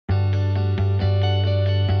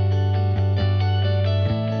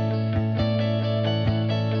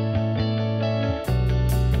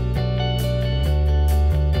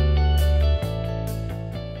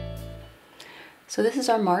So this is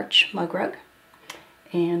our March mug rug,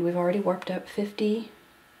 and we've already warped up 50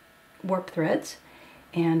 warp threads,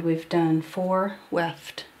 and we've done 4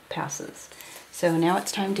 weft passes. So now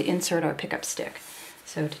it's time to insert our pickup stick.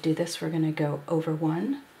 So to do this, we're going to go over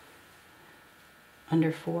 1,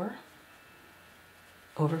 under 4,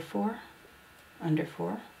 over 4, under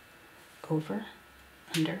 4, over,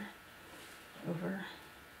 under, over,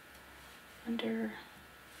 under,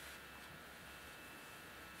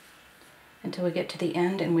 until we get to the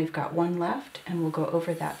end and we've got 1 left, and we'll go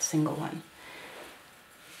over that single one.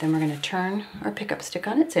 Then we're going to turn our pickup stick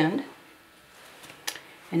on its end.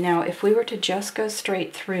 And now if we were to just go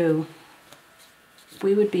straight through,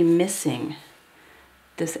 we would be missing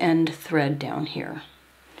this end thread down here.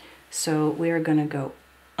 So we are going to go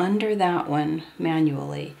under that one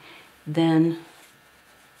manually, then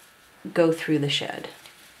go through the shed.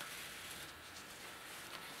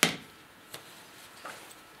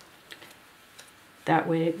 That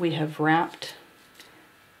way we have wrapped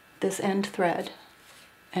this end thread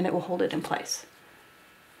and it will hold it in place.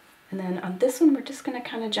 And then on this one, we're just going to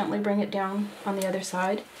kind of gently bring it down on the other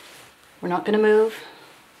side. We're not going to move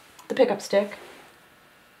the pickup stick,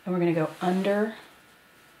 and we're going to go under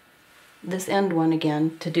this end one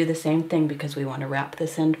again to do the same thing because we want to wrap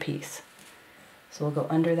this end piece. So we'll go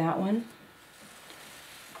under that one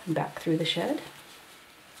and back through the shed.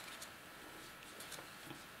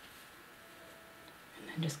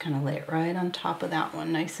 And just kind of lay it right on top of that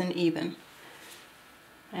one, nice and even.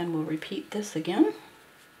 And we'll repeat this again.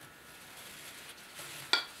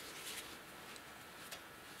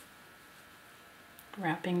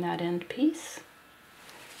 Wrapping that end piece.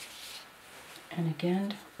 And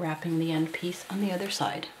again, wrapping the end piece on the other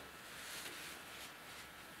side.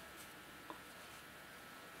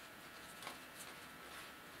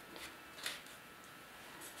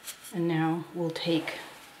 And now we'll take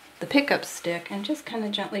the pickup stick and just kind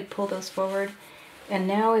of gently pull those forward. And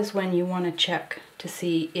now is when you want to check to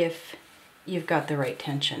see if you've got the right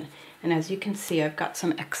tension. And as you can see, I've got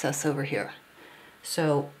some excess over here.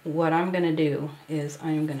 So what I'm going to do is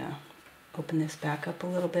I'm going to open this back up a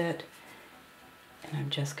little bit, and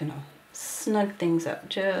I'm just going to snug things up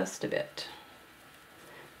just a bit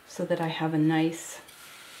so that I have a nice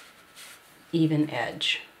even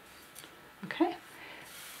edge. Okay,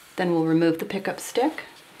 then we'll remove the pickup stick,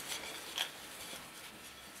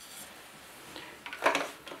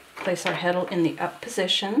 place our heddle in the up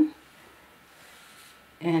position,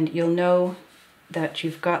 and you'll know that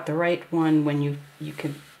you've got the right one when you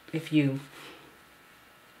can, if you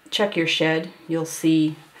check your shed, you'll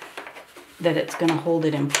see that it's going to hold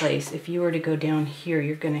it in place. If you were to go down here,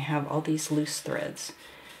 you're going to have all these loose threads.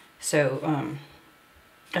 So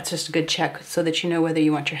that's just a good check so that you know whether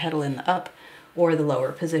you want your heddle in the up or the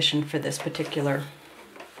lower position for this particular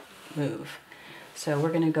move. So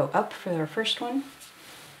we're going to go up for our first one,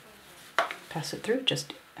 pass it through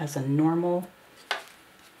just as a normal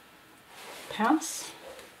pass.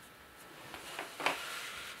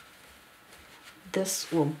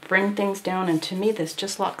 This will bring things down, and to me this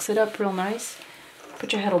just locks it up real nice.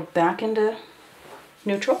 Put your heddle back into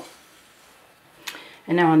neutral.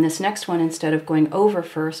 And now on this next one, instead of going over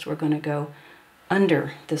first, we're going to go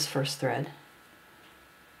under this first thread,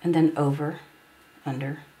 and then over,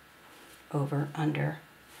 under, over, under.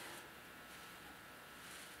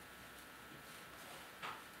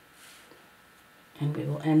 And we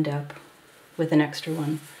will end up with an extra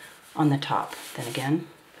one on the top. Then again,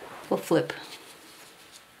 we'll flip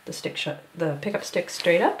the pickup stick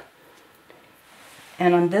straight up.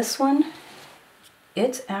 And on this one,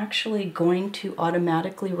 it's actually going to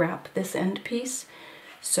automatically wrap this end piece.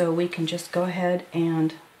 So we can just go ahead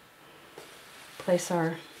and place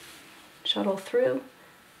our shuttle through,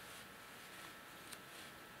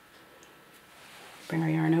 bring our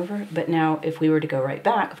yarn over. But now if we were to go right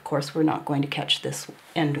back, of course, we're not going to catch this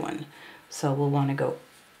end one. So we'll want to go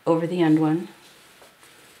over the end one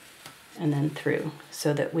and then through,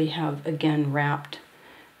 so that we have again wrapped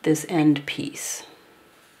this end piece.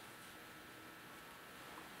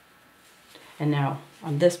 And now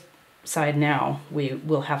on this side now, we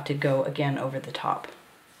will have to go again over the top.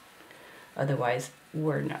 Otherwise,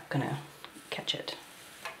 we're not gonna catch it.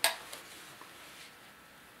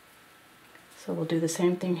 So we'll do the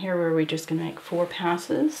same thing here where we're just gonna make 4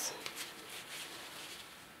 passes,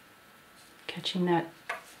 catching that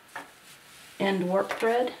end warp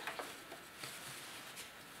thread.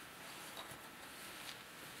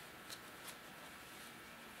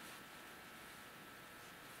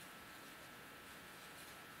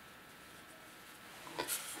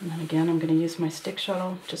 And then again, I'm going to use my stick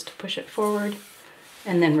shuttle just to push it forward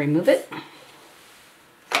and then remove it.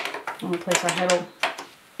 And we'll place our heddle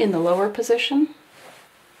in the lower position.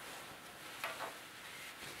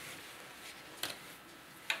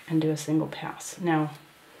 And do a single pass. Now,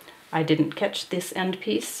 I didn't catch this end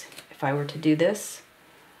piece. If I were to do this,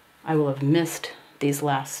 I will have missed these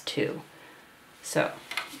last two. So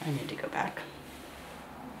I need to go back.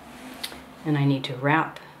 And I need to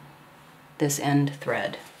wrap this end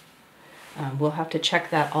thread. We'll have to check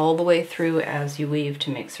that all the way through as you weave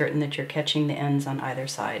to make certain that you're catching the ends on either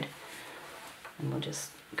side. And we'll just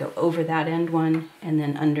go over that end one and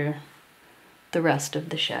then under the rest of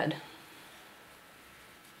the shed.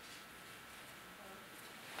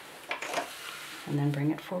 And then bring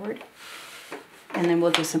it forward. And then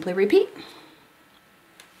we'll just simply repeat.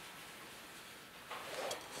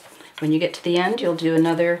 When you get to the end, you'll do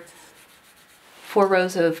another 4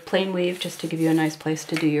 rows of plain weave just to give you a nice place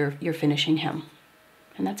to do your finishing hem.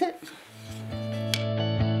 And that's it.